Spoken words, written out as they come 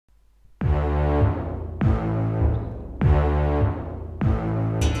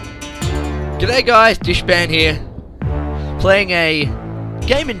G'day guys, dshban here. Playing a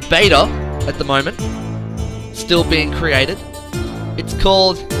game in beta at the moment. Still being created. It's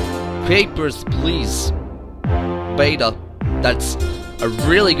called Papers, Please. Beta. That's a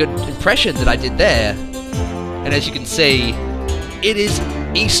really good impression that I did there. And as you can see, it is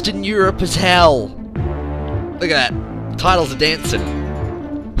Eastern Europe as hell. Look at that. Titles are dancing.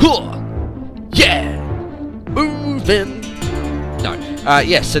 Huh. Yeah! Moving! No.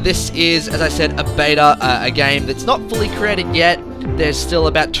 Yeah, so this is, as I said, a beta, a game that's not fully created yet. There's still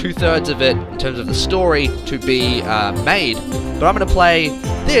about 2/3 of it, in terms of the story, to be made. But I'm going to play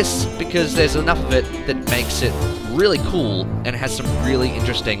this because there's enough of it that makes it really cool and has some really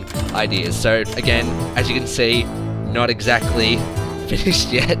interesting ideas. So, again, as you can see, not exactly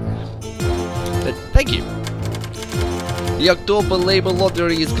finished yet. But thank you. The October labor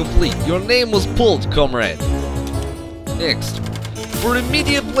lottery is complete. Your name was pulled, comrade. Next. For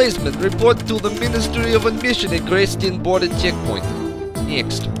immediate placement, report to the Ministry of Admission at Greyston Border Checkpoint.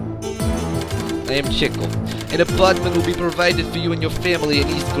 Next. I am Chekhov. An apartment will be provided for you and your family in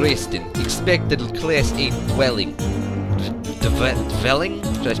East Greyston. Expected Class 8 dwelling. Dwelling?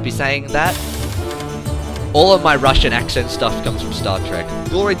 Should I be saying that? All of my Russian accent stuff comes from Star Trek.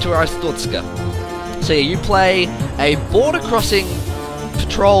 Glory to Arstotzka. So yeah, you play a border crossing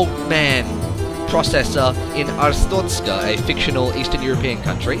patrolman processor in Arstotzka, a fictional Eastern European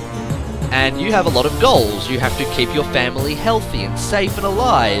country, and you have a lot of goals. You have to keep your family healthy and safe and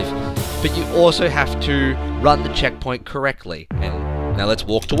alive, but you also have to run the checkpoint correctly. And now let's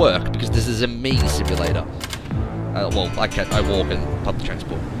walk to work, because this is a me simulator. Well, I walk in public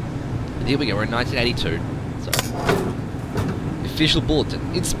transport. But here we go, we're in 1982. So. Official bulletin.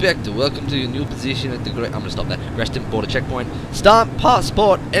 Inspector, welcome to your new position at the I'm gonna stop there. Greyston Border Checkpoint. Stamp,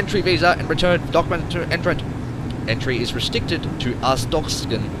 passport, entry visa, and return document to entrant. Entry is restricted to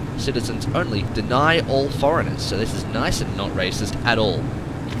Arstotzkan citizens only. Deny all foreigners. So this is nice and not racist at all.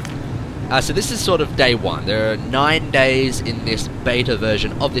 So this is sort of day one. There are 9 days in this beta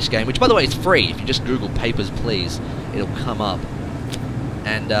version of this game, which by the way is free. If you just Google Papers, Please, it'll come up.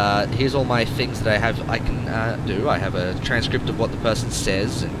 And here's all my things that I can do. I have a transcript of what the person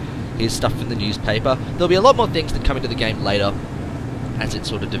says, and here's stuff in the newspaper. There'll be a lot more things that come into the game later as it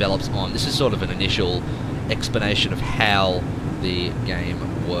sort of develops on. This is sort of an initial explanation of how the game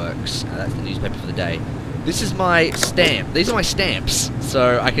works. That's the newspaper for the day. This is my stamp. These are my stamps.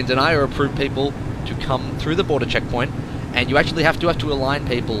 So I can deny or approve people to come through the border checkpoint, and you actually have to align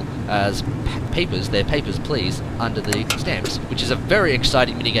people as papers, their papers, please, under the stamps, which is a very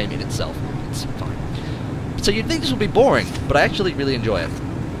exciting minigame in itself. It's fine. So you'd think this would be boring, but I actually really enjoy it.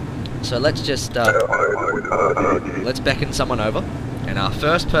 So let's just, let's beckon someone over, and our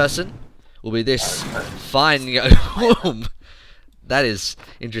first person will be this fine That is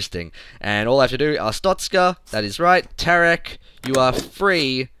interesting. And all I have to do, Arstotzka, that is right, Tarek, you are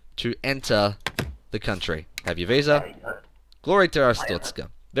free to enter the country. Have your visa. Glory to Arstotzka.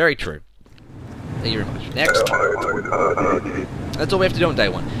 Very true. Thank you very much. Next. That's all we have to do on day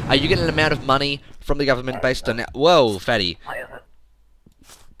one. You get an amount of money from the government based on... Whoa, fatty.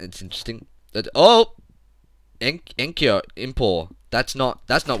 It's interesting. Oh! Enkyo, Impor. That's not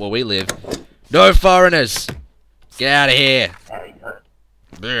where we live. No foreigners! Get out of here!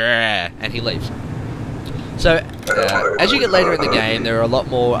 And he leaves. So, as you get later in the game, there are a lot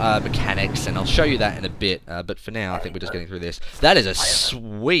more mechanics, and I'll show you that in a bit. But for now, I think we're just getting through this. That is a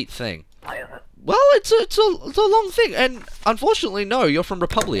sweet thing. Well, it's a long thing, and unfortunately, no, you're from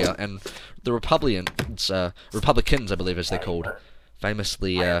Republia, and the Republicans, I believe, as they're called,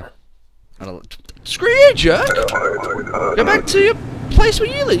 famously, I don't know, screw you, jerk! Go back to your place where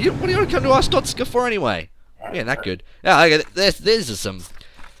you live. What do you want to come to Arstotzka for anyway? Yeah, that good. Yeah, okay, there's some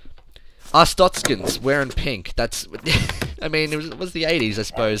Arstotzkans wearing pink. That's, I mean, it was the 80s, I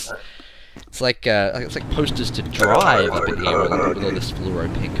suppose. It's like posters to Drive up in here with all this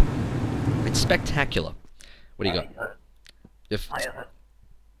fluoro pink. It's spectacular. What do you got?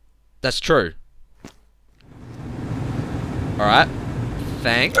 That's true. Alright.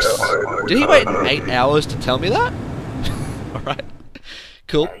 Thanks. Did he wait 8 hours to tell me that? Alright.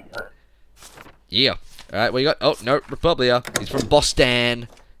 Cool. Yeah. Alright, what you got? Oh, no, Republia. He's from Boston.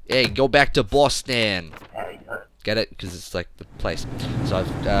 Hey, go back to Boston. Get it? Because it's like the place. So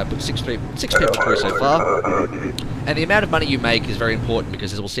I've put six people through so far. And the amount of money you make is very important,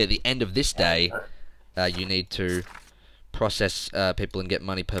 because as we'll see at the end of this day, you need to process people and get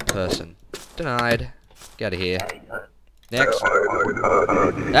money per person. Denied. Get out of here. Next.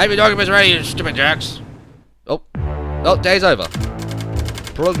 Have your documents ready, you stupid jacks. Oh. Oh, day's over.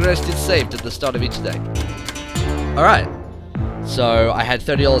 Progress is saved at the start of each day. Alright. So I had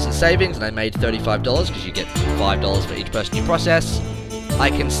 $30 in savings and I made $35 because you get $5 for each person you process. I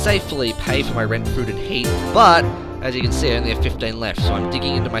can safely pay for my rent, food and heat, but as you can see I only have 15 left, so I'm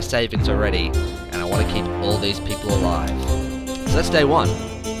digging into my savings already and I want to keep all these people alive. So that's day one.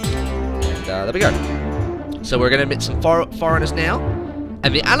 And there we go. So we're going to admit some foreigners now,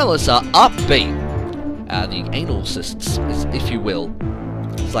 and the analysts are upbeat. The anal cysts, if you will.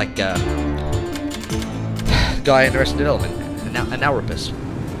 It's like the guy in Arrested Development, an Arapist.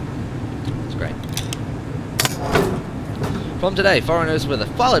 It's great. From today, foreigners with a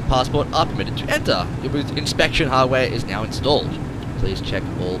valid passport are permitted to enter. Your inspection hardware is now installed. Please check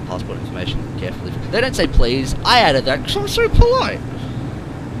all passport information carefully. They don't say please. I added that because I'm so polite.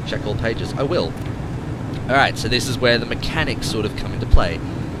 Check all pages. I will. Alright, so this is where the mechanics sort of come into play.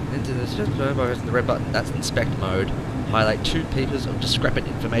 Into the red button, that's inspect mode. Highlight 2 pieces of discrepant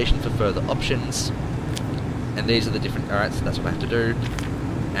information for further options. And these are the different... Alright, so that's what I have to do.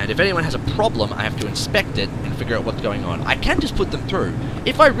 And if anyone has a problem, I have to inspect it and figure out what's going on. I can just put them through.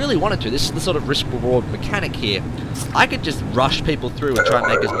 If I really wanted to, this is the sort of risk-reward mechanic here. I could just rush people through and try and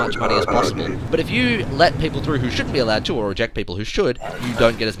make as much money as possible. But if you let people through who shouldn't be allowed to, or reject people who should, you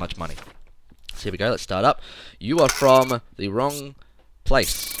don't get as much money. So here we go, let's start up. You are from the wrong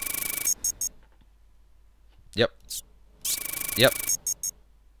place. Yep. Yep.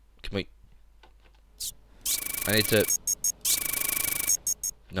 Can we... I need to...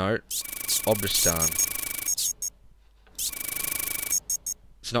 No. Obristan.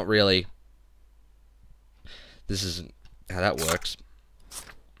 It's not really... This isn't how that works.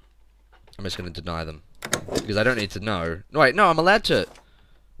 I'm just going to deny them. Because I don't need to know. No, wait, no, I'm allowed to...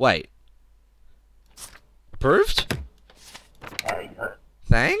 Wait. Approved?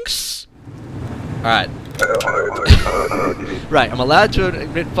 Thanks? Alright. Right, I'm allowed to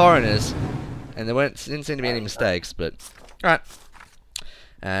admit foreigners. And there didn't seem to be any mistakes, but... Alright.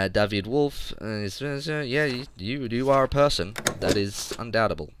 David Wolf, yeah, you are a person. That is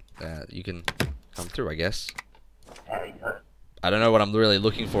undoubtable. You can come through, I guess. I don't know what I'm really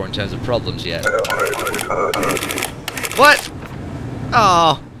looking for in terms of problems yet. What?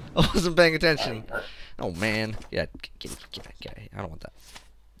 Oh, I wasn't paying attention. Oh man, yeah, get out. I don't want that.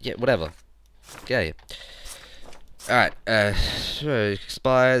 Yeah, whatever. Get out. Alright,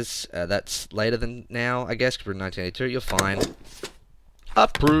 expires. That's later than now, I guess, because we're in 1982. You're fine.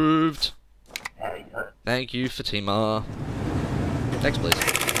 Approved. Thank you, Fatima. Next, please.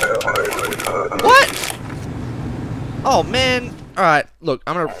 What? Oh, man. Alright, look,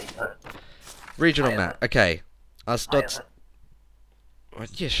 I'm gonna... Regional map. Okay. Yeah,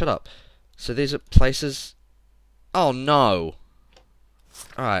 shut up. So these are places... Oh, no.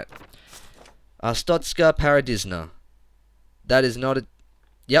 Alright. Stotska Paradisna. That is not a...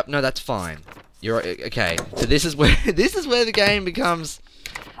 Yep, no, that's fine. You're okay. So this is where the game becomes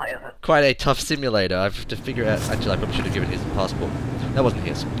quite a tough simulator. I have to figure out. Actually, I probably should have given his passport. That wasn't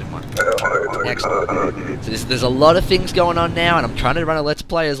his. Never mind. Excellent. So there's a lot of things going on now, and I'm trying to run a let's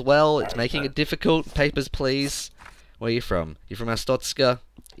play as well. It's making it difficult. Papers, please. Where are you from? You're from Astotska,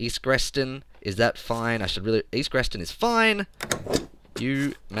 East Greston. Is that fine? I should really. East Greston is fine.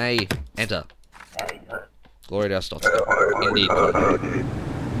 You may enter. Glory to Astotska. Indeed.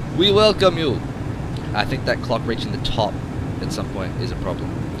 We welcome you! I think that clock reaching the top at some point is a problem.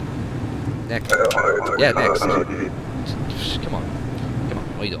 Next. Yeah, next. Come on. Come on,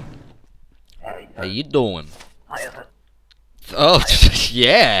 what are you doing? How you doing? Oh,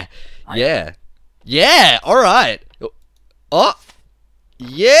 yeah! Yeah! Yeah! Alright! Oh!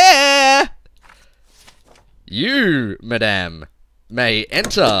 Yeah! You, madame, may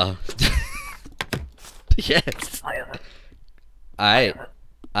enter! Yes!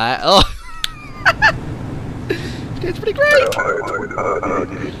 Oh! It's pretty great!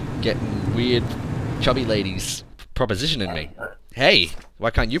 Getting weird, chubby ladies propositioning me. Hey,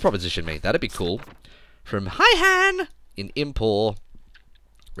 why can't you proposition me? That'd be cool. From Haihan in Impor.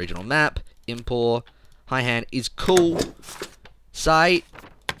 Regional map, Impor. Haihan is cool. Say,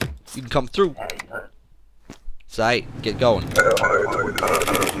 you can come through. Say, get going.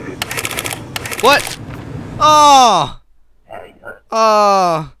 What? Oh!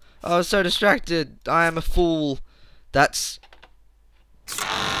 Oh, I was so distracted. I am a fool. That's...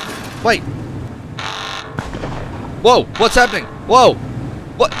 Wait. Whoa, what's happening? Whoa.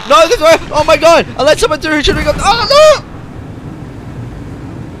 What? No, this way. Oh my god. I let someone through who should have gone. Oh, no.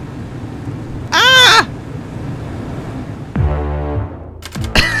 Ah.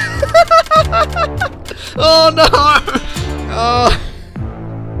 Oh, no. Oh.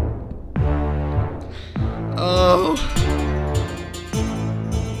 Oh.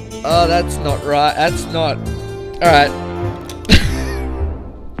 Oh, that's not right. That's not... Alright.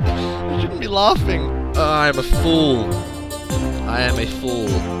 me laughing. Oh, I am a fool. I am a fool.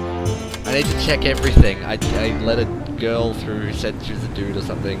 I need to check everything. I let a girl through who said she was a dude or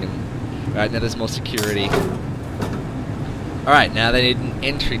something. And alright, now there's more security. Alright, now they need an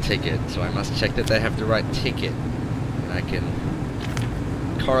entry ticket, so I must check that they have the right ticket. And I can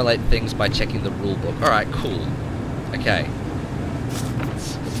correlate things by checking the rulebook. Alright, cool. Okay.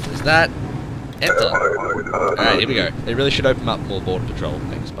 There's that. Enter. Alright, here we go. They really should open up more border patrol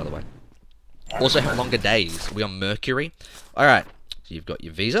things, by the way. Also have longer days. We're on Mercury. Alright, so you've got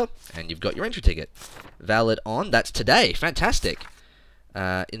your visa, and you've got your entry ticket. Valid on, that's today. Fantastic.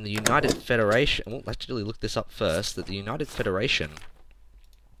 In the United Federation... Well, let's really look this up first. That the United Federation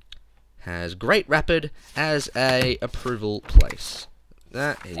has Great Rapid as a approval place.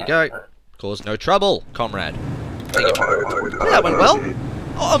 Here you go. Cause no trouble, comrade. Thank you. That went well.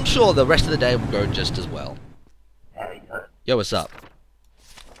 Oh, I'm sure the rest of the day will go just as well. Yo, what's up?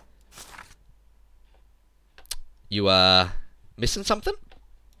 You, missing something?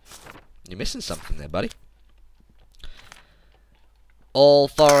 You're missing something there, buddy. All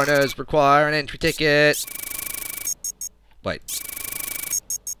foreigners require an entry ticket. Wait.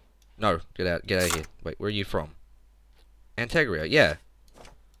 No, get out of here. Wait, where are you from? Antegria, yeah.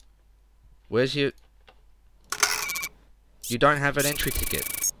 Where's your... You don't have an entry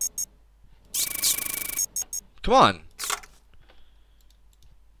ticket. Come on!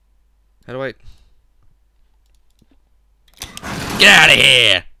 How do I... Get out of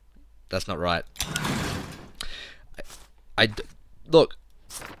here! That's not right. Look.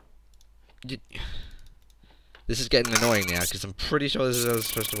 This is getting annoying now, because I'm pretty sure this is how it's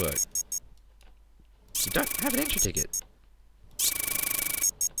supposed to work. You don't have an entry ticket.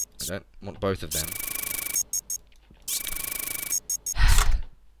 I don't want both of them.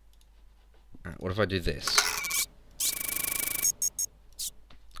 Alright, what if I do this?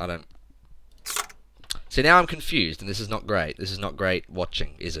 I don't... See, now I'm confused, and this is not great. This is not great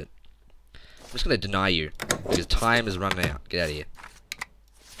watching, is it? I'm just going to deny you, because time is running out. Get out of here.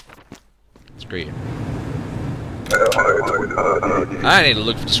 Screw you. I need to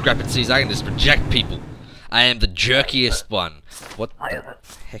look for discrepancies. I can just reject people. I am the jerkiest one. What the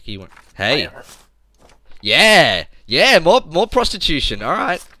heck you want? Hey. Yeah! Yeah, more prostitution.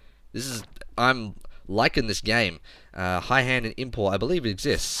 Alright. This is... I'm liking this game. High hand and import, I believe it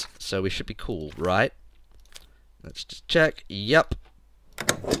exists. So we should be cool, right? Let's just check. Yep.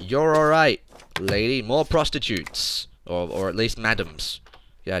 You're alright, lady. More prostitutes. Or at least madams.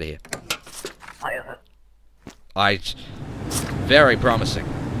 Get out of here. Very promising.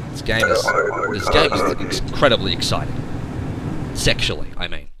 This game is incredibly exciting. Sexually, I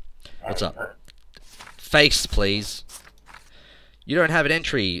mean. What's up? Face, please. You don't have an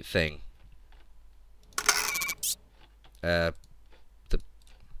entry thing. Let's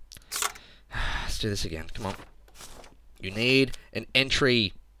do this again. Come on. You need an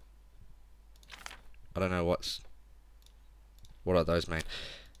entry. I don't know what are those mean.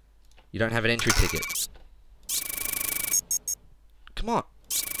 You don't have an entry ticket. Come on.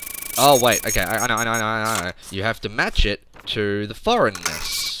 Oh wait, okay, I know. You have to match it to the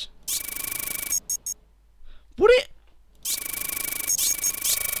foreignness. Would it?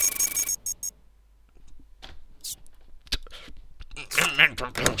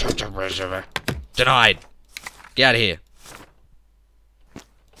 Denied. Get out of here.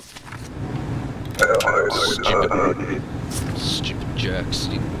 Stupid jerks.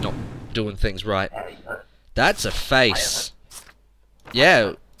 You're not doing things right. That's a face.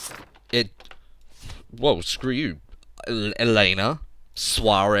 Yeah. Whoa, screw you. Elena.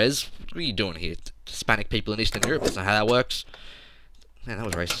 Suarez. What are you doing here? Hispanic people in Eastern Europe. That's not how that works. Man, that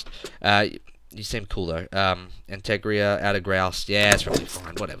was racist. You seem cool though. Antegria, out of grouse. Yeah, it's really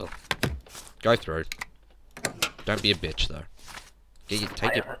fine. Whatever. Go through. Don't be a bitch though.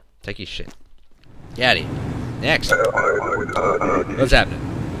 Take your shit. Get out of here. Next. What's happening?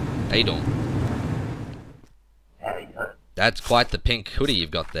 How you doing? That's quite the pink hoodie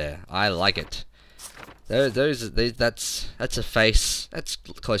you've got there. I like it. That's a face. That's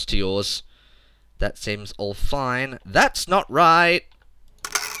close to yours. That seems all fine. That's not right.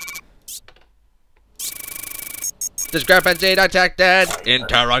 Discrepancy detected.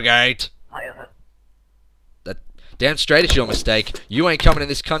 Interrogate. That damn straight it's your mistake. You ain't coming in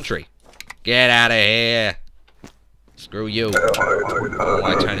this country. Get out of here. Screw you. Oh,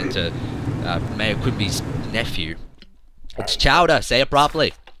 I turn into Mayor Quimby's nephew. It's Chowder. Say it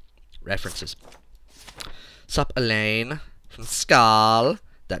properly. References. Sup, Elaine. From Skal.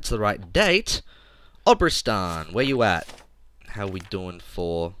 That's the right date. Obristan. Where you at? How we doing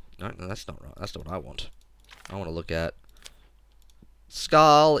for... No, that's not right. That's not what I want. I want to look at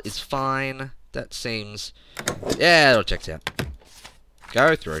Skull is fine. That seems... Yeah, it all checks out.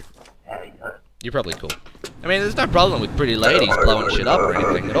 Go through. You're probably cool. I mean, there's no problem with pretty ladies blowing shit up or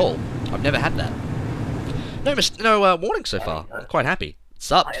anything at all. I've never had that. No warning so far. I'm quite happy.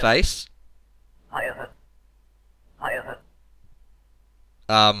 Sup, face?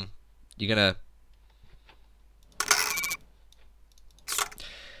 You're gonna...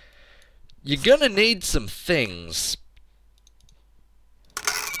 You're gonna need some things.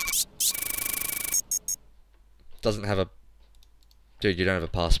 Doesn't have a... Dude, you don't have a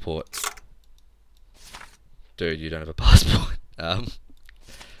passport. Dude, you don't have a passport.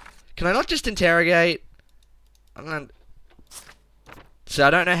 Can I not just interrogate? So I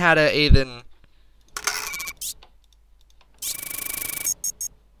don't know how to even...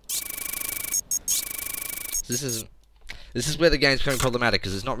 This is where the game's becoming problematic,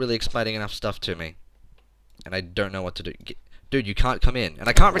 because it's not really explaining enough stuff to me. And I don't know what to do. Dude, you can't come in. And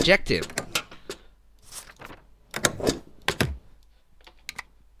I can't reject him.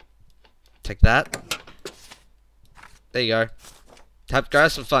 Take that. There you go. Go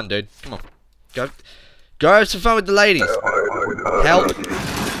have some fun, dude. Come on. Go have some fun with the ladies. Help.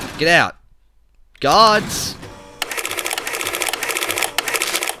 Get out. Guards.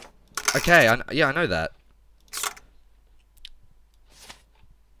 Okay, yeah, I know that.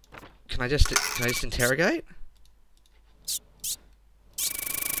 Can I just interrogate?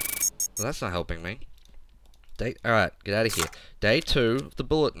 Well, that's not helping me. Alright, get out of here. Day 2 of the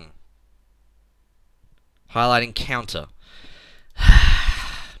bulletin. Highlighting counter.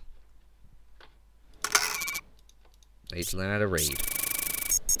 Need to learn how to read.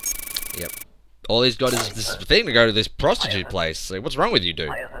 Yep. All he's got is this thing to go to this prostitute place. So what's wrong with you, dude?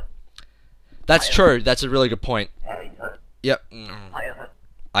 That's true. That's a really good point. Yep.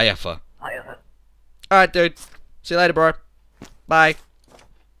 Ayafa. Alright, dude. See you later, bro. Bye.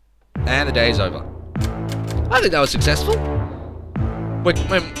 And the day's over. I think that was successful.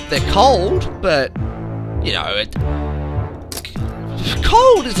 They're cold, but... You know,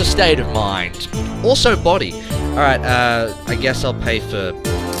 cold is a state of mind. Also body. Alright, I guess I'll pay for...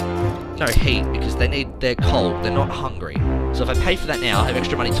 No, heat, because they're cold. They're not hungry. So if I pay for that now, I'll have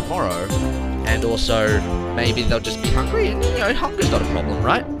extra money tomorrow. And also, maybe they'll just be hungry. And, you know, hunger's not a problem,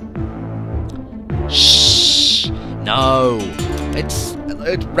 right? Shh! No! It's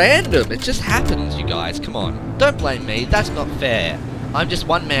random. It just happens, you guys. Come on. Don't blame me. That's not fair. I'm just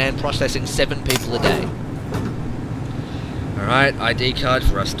one man processing 7 people a day. Alright, ID card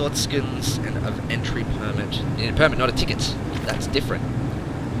for us Stotskins and of entry permit. You need a permit, not a ticket. That's different.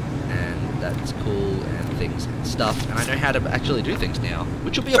 And that's cool and things and stuff. And I know how to actually do things now,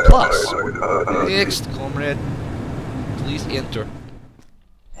 which will be a plus. Next, comrade. Please enter.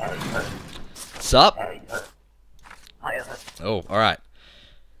 Sup? Oh, alright.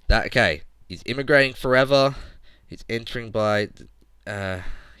 Okay. He's immigrating forever. He's entering by...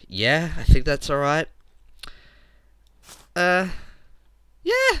 yeah, I think that's alright. Yeah.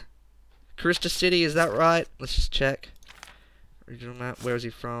 Carista City, is that right? Let's just check. Regional map, where is he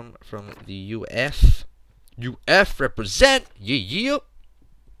from? From the UF. UF represent! Yeah.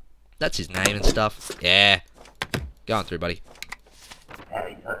 That's his name and stuff. Yeah. Go on through, buddy.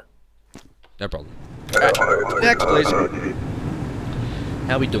 No problem. Alright, next, please.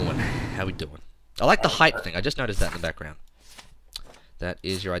 How we doing? How we doing? I like the height thing. I just noticed that in the background. That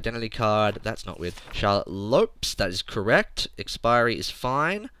is your identity card. That's not weird. Charlotte Lopes. That is correct. Expiry is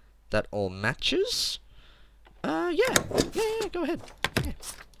fine. That all matches. Yeah. Yeah, go ahead. Yeah.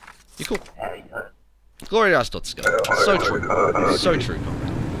 You're cool. Gloria Stotska. So true. So true,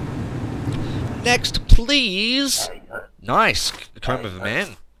 comrade. Next, please. Nice. Comb of a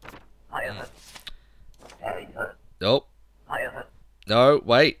man. Nope. No,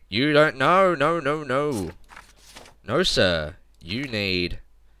 wait. You don't know. No. No, sir. You need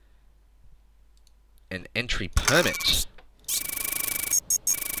an entry permit.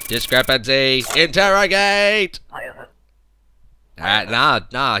 Discrepancy. Interrogate. Nah.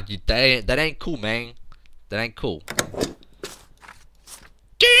 That ain't cool, man. That ain't cool.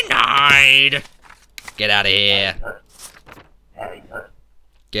 Denied. Get out of here.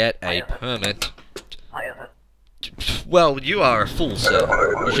 Get a permit. Well, you are a fool, sir.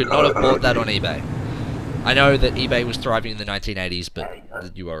 You should not have bought that on eBay. I know that eBay was thriving in the 1980s,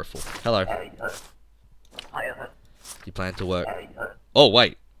 but you are a fool. Hello. You plan to work. Oh,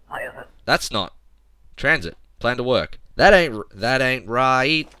 wait. That's not. Transit. Plan to work. That ain't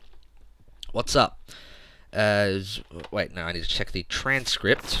right. What's up? Wait, no, I need to check the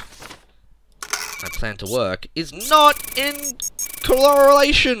transcript. My plan to work is not in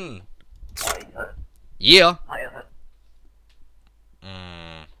correlation. Yeah.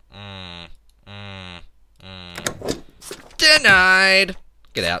 Denied.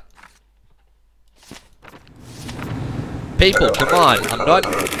 Get out. People, come on. I'm not...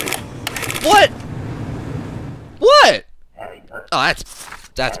 What? What? Oh,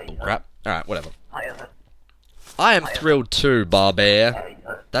 that's bullcrap. Alright, whatever. I am thrilled too, Barbear.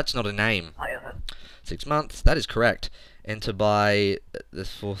 That's not a name. 6 months, that is correct. Enter by the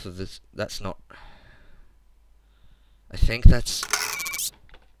 4th of this... That's not... I think that's...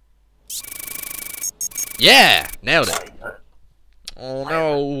 Yeah! Nailed it. Oh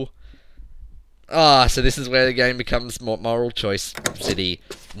no. Ah, so this is where the game becomes more moral choice city.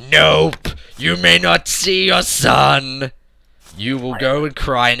 Nope! You may not see your son! You will go and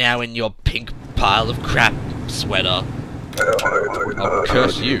cry now in your pink pile of crap sweater. I'll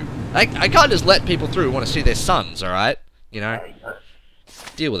curse you. I can't just let people through who want to see their sons, alright? You know?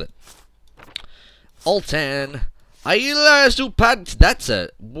 Deal with it. Altan. That's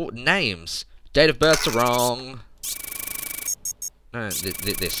it. Names. Date of birth's wrong. No,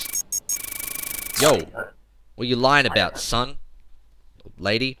 this. Yo. What are you lying about, son?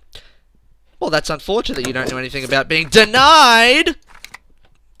 Lady? Well, that's unfortunate that you don't know anything about being denied!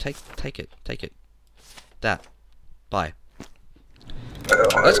 Take it. Take it. That. Bye.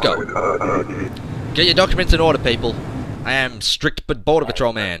 Let's go. Get your documents in order, people. I am strict but border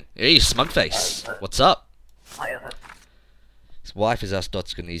patrol man. Hey, Smugface. What's up? His wife is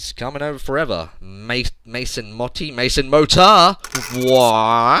Asdotsk and he's coming over forever. Mason Motar?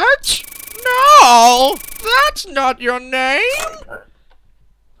 What? No! That's not your name!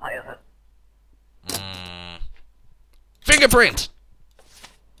 Fingerprint!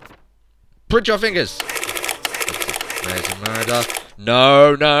 Print your fingers! There's a murder.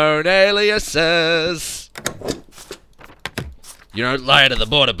 No known aliases! You don't lie to the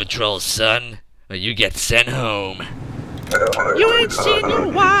border patrol, son, or you get sent home. You ain't seen your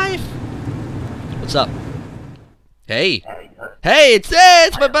wife! What's up? Hey! Hey,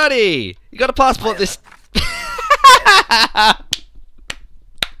 it's my buddy! You got a passport this...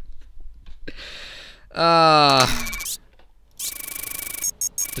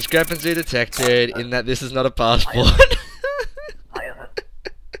 Discrepancy detected in that this is not a passport.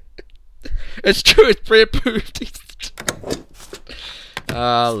 It's true, it's pre-approved.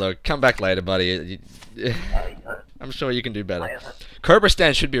 Look, come back later, buddy. I'm sure you can do better. Cobra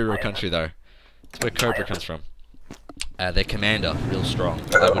should be a real country, though. That's where Cobra comes from. Their commander, real strong.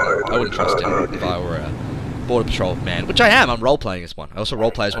 I wouldn't trust him if I were a border patrol man, which I am. I'm role-playing as one. I also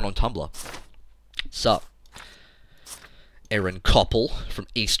role-play as one on Tumblr. Sup? Erin Koppel from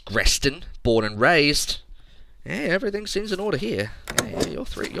East Greston, born and raised. Yeah, everything seems in order here. Yeah, you're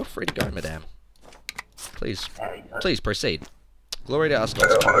free to go, madame. Please proceed. Glory to us.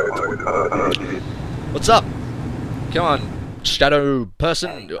 What's up? Come on, shadow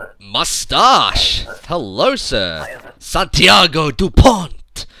person. Mustache. Hello, sir. Santiago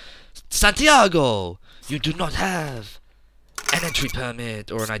Dupont. Santiago, you do not have an entry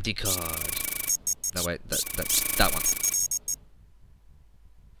permit or an ID card. No, wait, that's that one.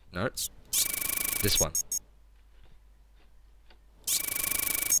 No, this one.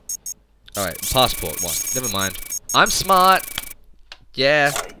 Alright, passport one. Never mind. I'm smart.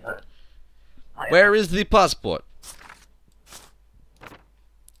 Yeah. Where is the passport?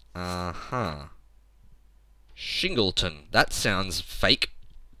 Shingleton. That sounds fake.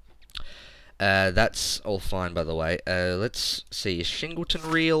 That's all fine, by the way. Let's see. Is Shingleton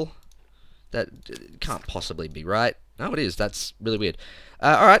real? That can't possibly be right. No, it is. That's really weird.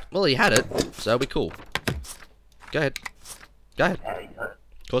 Alright. Well, he had it. So we cool. Go ahead. Go ahead.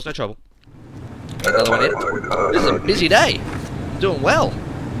 Cause no trouble. Another one in. This is a busy day. I'm doing well.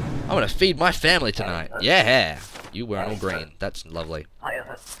 I'm gonna feed my family tonight. Yeah. You weren't all green. That's lovely.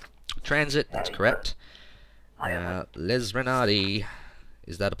 Transit. That's correct. Les Renardi.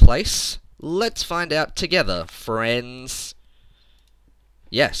 Is that a place? Let's find out together, friends.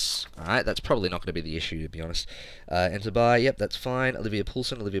 Yes. Alright, that's probably not going to be the issue, to be honest. Enter by. Yep, that's fine. Olivia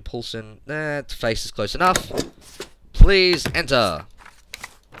Poulsen. Nah, face is close enough. Please enter.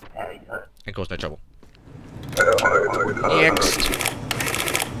 And cause no trouble. Next.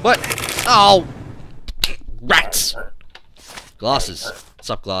 What? Oh! Rats! Glasses. What's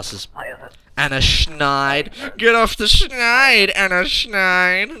up, glasses? Anna Schneid. Get off the Schneid, Anna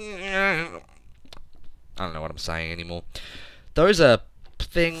Schneid. I don't know what I'm saying anymore. Those are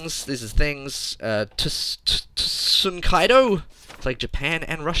things. These are things. Tsunkaido. It's like Japan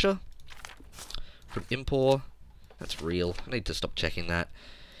and Russia. From Impor. That's real. I need to stop checking that.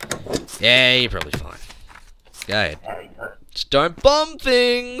 Yeah, you're probably fine. Go ahead. Just don't bomb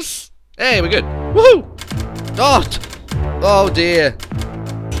things! Hey, we're good. Woohoo! Oh dear.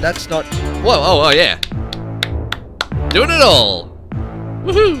 That's not... Whoa, oh, yeah. Doing it all!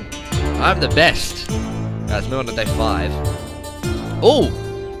 Woohoo! I'm the best. Guys, moving on to day 5. Oh!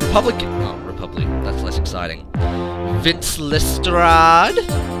 Republic. Oh, Republic. That's less exciting. Vince Lestrade.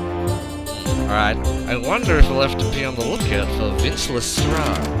 Alright. I wonder if we'll have to be on the lookout for Vince Lestrade.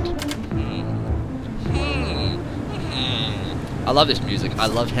 I love this music. I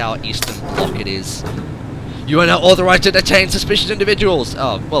love how Eastern Bloc it is. You are now authorized to detain suspicious individuals!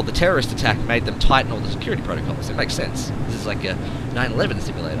 Oh, well, the terrorist attack made them tighten all the security protocols. It makes sense. This is like a 9/11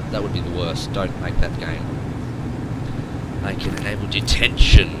 simulator. That would be the worst. Don't make that game. I can enable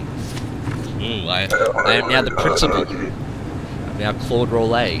detention. Ooh, I am now the principal. I'm now Claude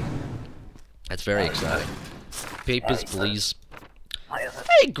Rollet. That's very exciting. Papers, please.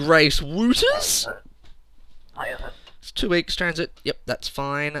 Hey, Grace Wooters! It's 2 weeks transit. Yep, that's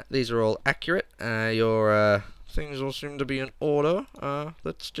fine. These are all accurate. Your things all seem to be in order.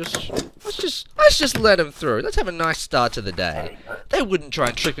 Let's just let them through. Let's have a nice start to the day. They wouldn't try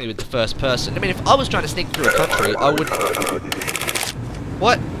and trick me with the first person. I mean, if I was trying to sneak through a country, I would.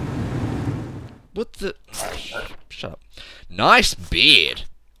 What? What the? Shut up. Nice beard,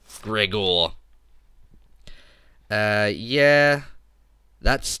 Gregor. Yeah,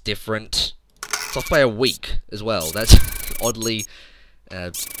 that's different. It's off by a week as well. That's oddly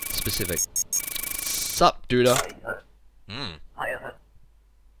specific. Sup, duda?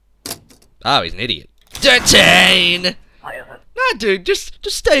 Oh, he's an idiot. Detain! Nah, dude, just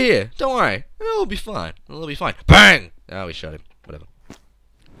stay here. Don't worry. It'll be fine. It'll be fine. Bang! Oh, we shot him. Whatever.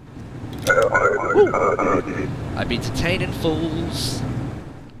 Woo. I be detaining fools.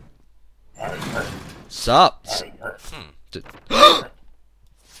 Sup?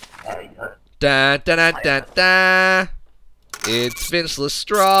 Da da da da da. It's Vince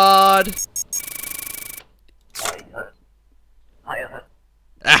Lestrade.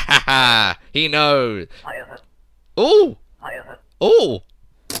 Ah, he knows. Ooh. Ooh.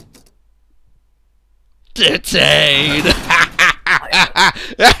 Detain.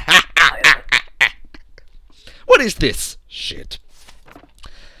 What is this? Shit.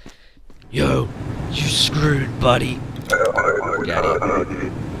 Yo, you screwed, buddy. Got it.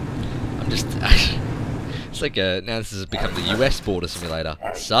 I'm just. It's like a. Now this has become the US border simulator.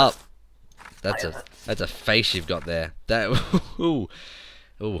 Sup? That's a face you've got there. That. Ooh.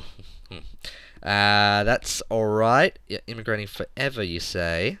 Ooh. That's alright. Yeah, immigrating forever, you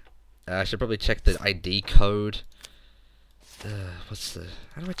say? I should probably check the ID code. What's the...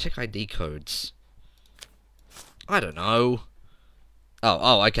 How do I check ID codes? I don't know.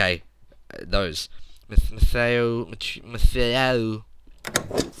 Oh, okay. Those. Matteo...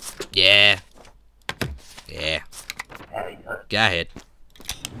 Yeah. Yeah. Go ahead.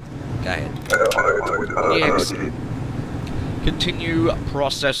 Go ahead. Next. Continue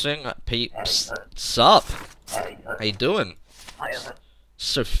processing, peeps. Sup? How you doing?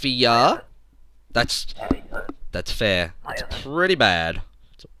 Sophia? That's fair. It's pretty bad.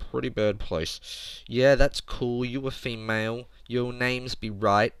 It's a pretty bad place. Yeah, that's cool. You a female. Your names be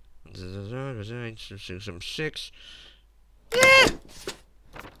right. 6. Yeah.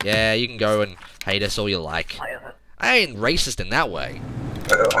 Yeah, you can go and hate us all you like. I ain't racist in that way.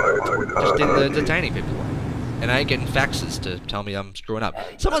 Just in the detaining people way. And I ain't getting faxes to tell me I'm screwing up.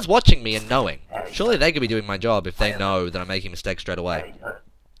 Someone's watching me and knowing. Surely they could be doing my job if they know that I'm making mistakes straight away.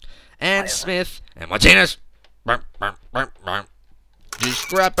 And Smith and Martinez.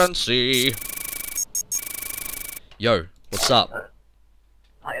 Discrepancy. Yo, what's up?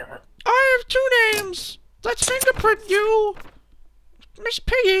 I have 2 names. Let's fingerprint you, Miss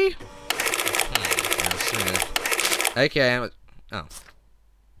Piggy. Okay. Oh.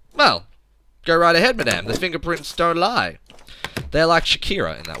 Well. Go right ahead, madame. The fingerprints don't lie. They're like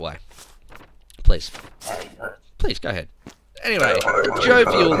Shakira in that way. Please. Please, go ahead. Anyway, a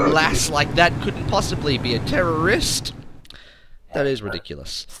jovial lass like that couldn't possibly be a terrorist. That is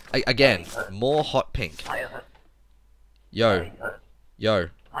ridiculous. Again, more hot pink. Yo. Yo.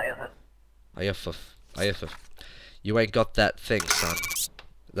 You ain't got that thing, son.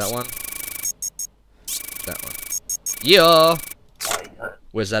 That one? That one. Yeah.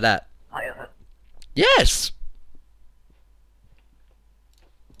 Where's that at? Yes!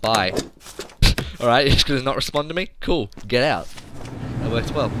 Bye. Alright, you're just gonna not respond to me? Cool. Get out. That works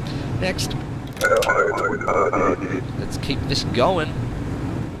well. Next. Let's keep this going.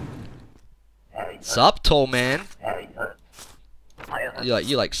 Sup, tall man?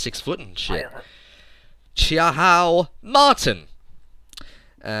 You're like 6 foot and shit. Chiao Martin.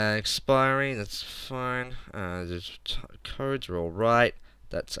 Expiring, that's fine. The codes are alright.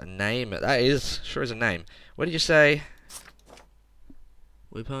 That's a name. That is, sure is a name. What did you say?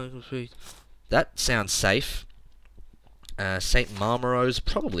 That sounds safe. St. Marmaro's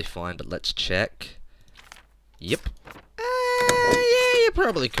probably fine, but let's check. Yep. Yeah, you're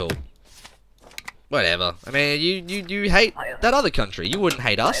probably cool. Whatever. I mean, you hate that other country. You wouldn't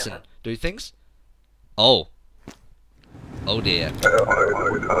hate us and do things. Oh. Oh dear.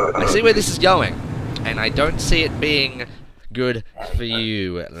 I see where this is going, and I don't see it being good for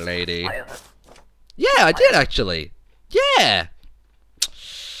you, lady. Yeah, I did actually. Yeah.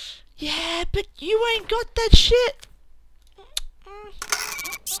 Yeah, but you ain't got that shit.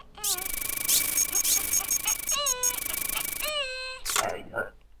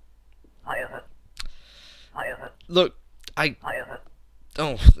 Look,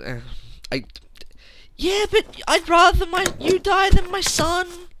 yeah, but I'd rather you die than my son.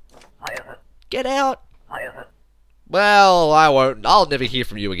 Get out. Well, I won't. I'll never hear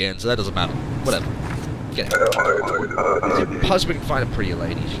from you again, so that doesn't matter. Whatever. Get out. Your husband can find a pretty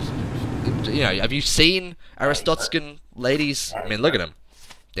lady. You know, have you seen Aristotskan ladies? I mean, look at them.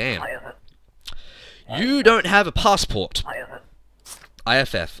 Damn. You don't have a passport.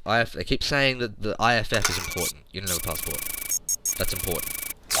 IFF. They keep saying that the IFF is important. You don't have a passport. That's important.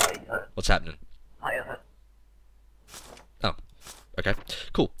 What's happening? Oh. Okay.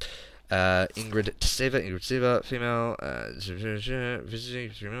 Cool. Ingrid Tseva, female.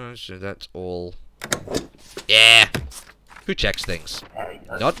 So that's all. Yeah. Who checks things?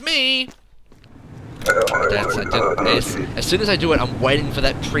 Not me. As soon as I do it, I'm waiting for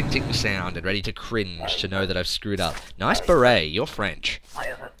that printing sound and ready to cringe to know that I've screwed up. Nice beret. You're French.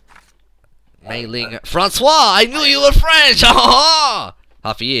 Mei Ling. Francois! I knew you were French! Ha ha!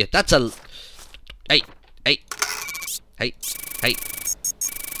 Half a year. That's a... Hey.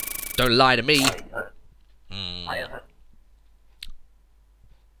 Don't lie to me.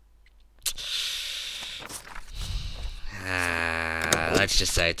 Let's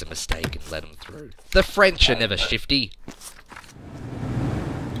just say it's a mistake and let them through. The French are never shifty.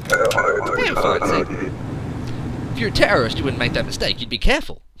 Yeah, fine, see. If you're a terrorist, you wouldn't make that mistake. You'd be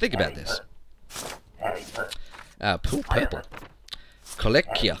careful. Think about this. Pool purple.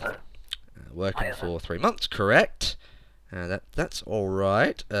 Kolekia. Working for 3 months, correct. That's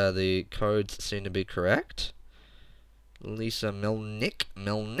alright. The codes seem to be correct. Lisa Melnick.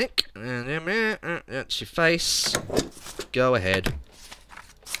 That's your face. Go ahead.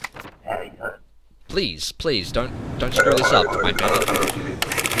 Please, don't screw this up, my man.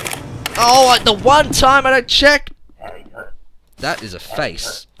 Oh, the one time I don't check. That is a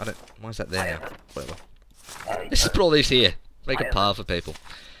face. Why is that there now? Whatever. Let's just put all these here. Make a par for people.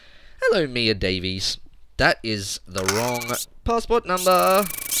 Hello, Mia Davies. That is the wrong passport number.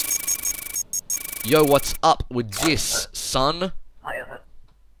 Yo, what's up with this, son?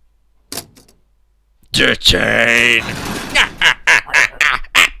 Chain.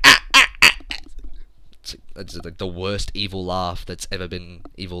 It's like the worst evil laugh that's ever been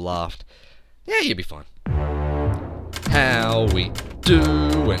evil laughed. Yeah, you'll be fine. How we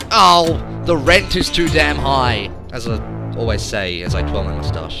doing? Oh, the rent is too damn high. As I always say, as I twirl my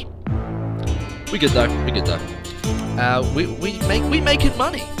moustache. We good though. We making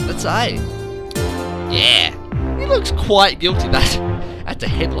money. That's aye. Yeah. He looks quite guilty. That's a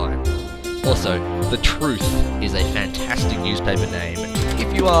headline. Also, The Truth is a fantastic newspaper name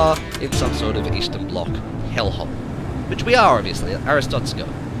if you are in some sort of Eastern Bloc hellhole. Which we are, obviously, Aristotska.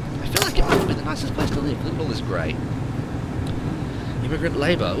 I feel like it might be the nicest place to live. Look at all this grey. Immigrant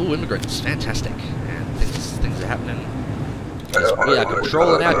labour. Ooh, immigrants. Fantastic. And things are happening. We are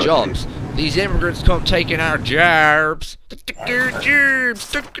controlling our jobs. These immigrants come taking our jobs.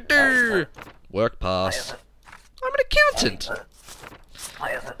 Work pass. I'm an accountant.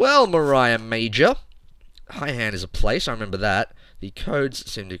 Well, Mariah Major. High Hand is a place, I remember that. The codes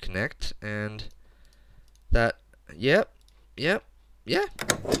seem to connect, and that... Yep. Yeah,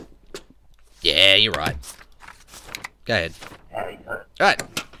 you're right. Go ahead. Alright,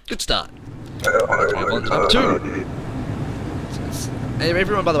 good start. Let's move on to number 2.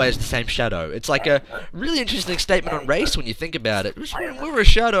 Everyone, by the way, is the same shadow. It's like a really interesting statement on race when you think about it. We're a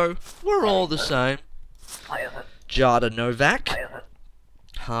shadow. We're all the same. Jada Novak.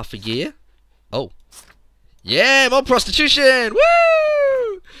 Half a year. Oh. Yeah, more prostitution!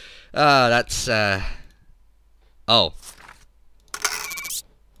 Woo! That's, Oh.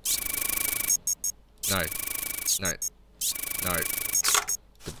 No.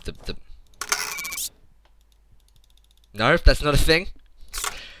 No, that's not a thing.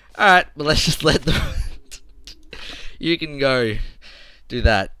 Alright, well, let's just let the... You can go do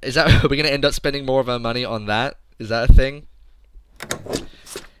that. Is that... Are we going to end up spending more of our money on that? Is that a thing?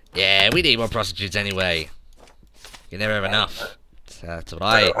 Yeah, we need more prostitutes anyway. You never have enough. That's what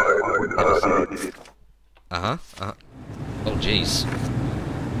I never say. Oh, jeez.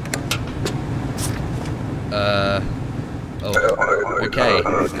 Oh, okay.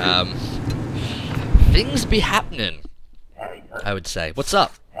 Things be happening, I would say. What's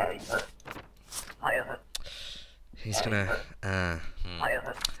up? He's gonna,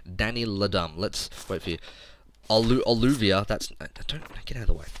 Danny Ladum. Let's wait for you. Olivia, that's, don't, get out of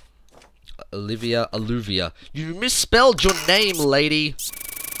the way. Olivia. You misspelled your name, lady.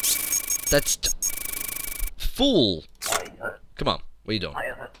 That's, fool. Come on, what are you doing?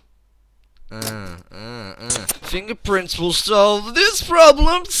 Fingerprints will solve this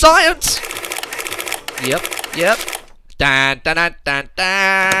problem. Science. Yep. Dan.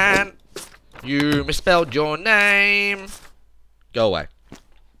 You misspelled your name. Go away.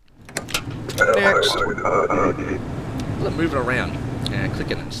 Next. I'm moving around and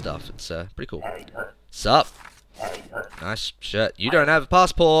clicking and stuff. It's pretty cool. Sup? Nice shirt. You don't have a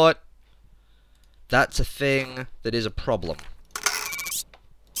passport. That's a thing that is a problem.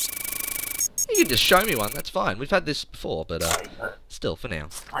 You can just show me one. That's fine. We've had this before, but still, for now.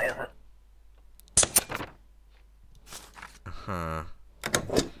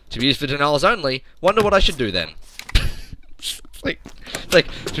 To be used for denials only. Wonder what I should do then. it's like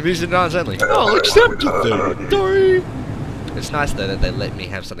to be used for denials only. Oh, I'll accept it then. Sorry. It's nice though that they let me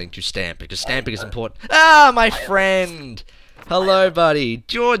have something to stamp because stamping is important. Ah, my friend. Hello, buddy.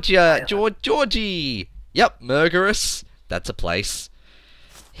 Georgie. Yep, Murgerous. That's a place.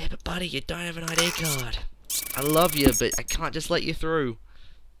 Yeah, but buddy, you don't have an ID card. I love you, but I can't just let you through.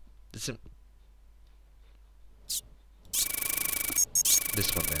 This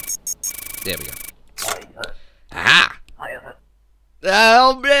one there. There we go. Ah!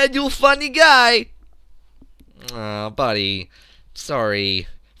 Oh man, you funny guy! Oh, buddy. Sorry.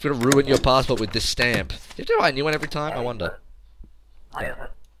 I'm gonna ruin your passport with this stamp. You do a new one every time? I wonder.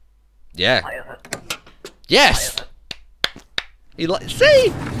 Yeah. Yes!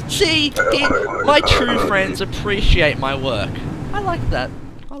 See, my true friends appreciate my work. I like that.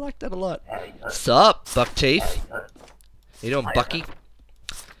 I like that a lot. Sup, buck teeth? You doing, Bucky?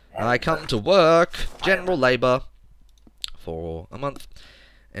 I come to work, general labor, for a month.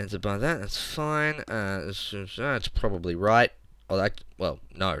 And to buy that, that's fine. That's probably right. Oh, well,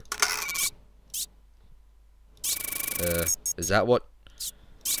 no. Is that what?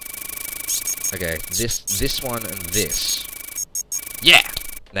 Okay, this one and this. Yeah!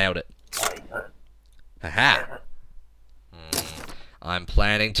 Nailed it. Haha. I'm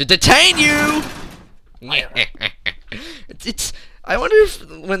planning to detain you! I wonder if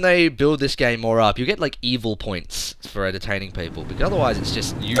when they build this game more up, you get like evil points for detaining people, because otherwise it's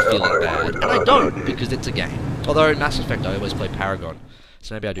just you feeling bad. And I don't, because it's a game. Although in Mass Effect I always play Paragon,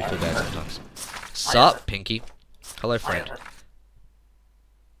 so maybe I do feel bad sometimes. Sup, Pinky? Hello, friend.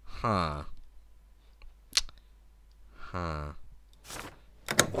 Huh.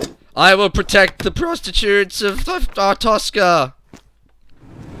 I will protect the prostitutes of Tosca.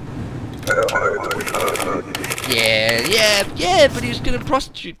 Yeah, but he's gonna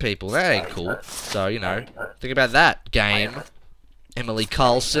prostitute people. That ain't cool. So, you know, think about that game. Emily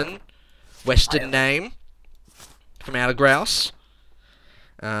Carlson, Western name, from Outer Grouse.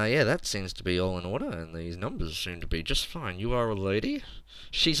 Yeah, that seems to be all in order, and these numbers seem to be just fine. You are a lady?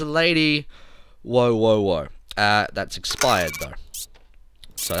 She's a lady. Whoa. That's expired, though.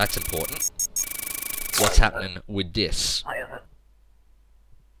 So that's important. What's happening with this?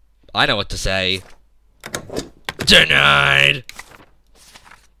 I know what to say. Denied!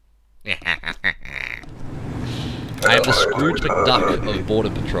 I am the Scrooge McDuck of Border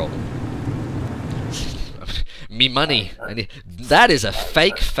Patrol. Me money. That is a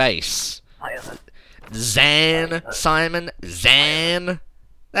fake face. Simon.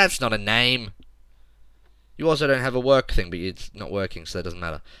 That's not a name. You also don't have a work thing, but it's not working, so that doesn't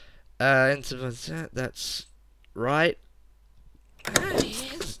matter. That's right.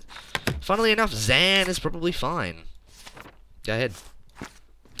 Yes. Funnily enough, Zan is probably fine. Go ahead.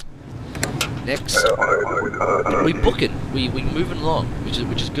 Next, we booking. We moving along,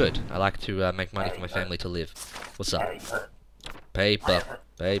 which is good. I like to make money for my family to live. What's up? Paper.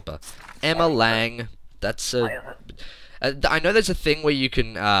 Emma Lang. That's a. I know there's a thing where you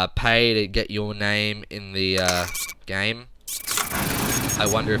can pay to get your name in the game. I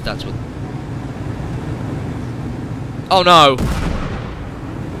wonder if that's what. Oh no!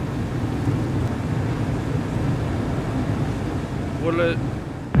 What'll it?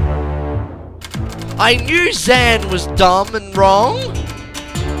 I knew Zan was dumb and wrong.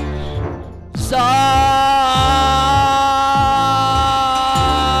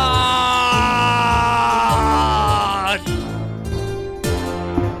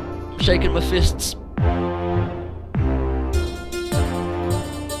 Shaking my fists.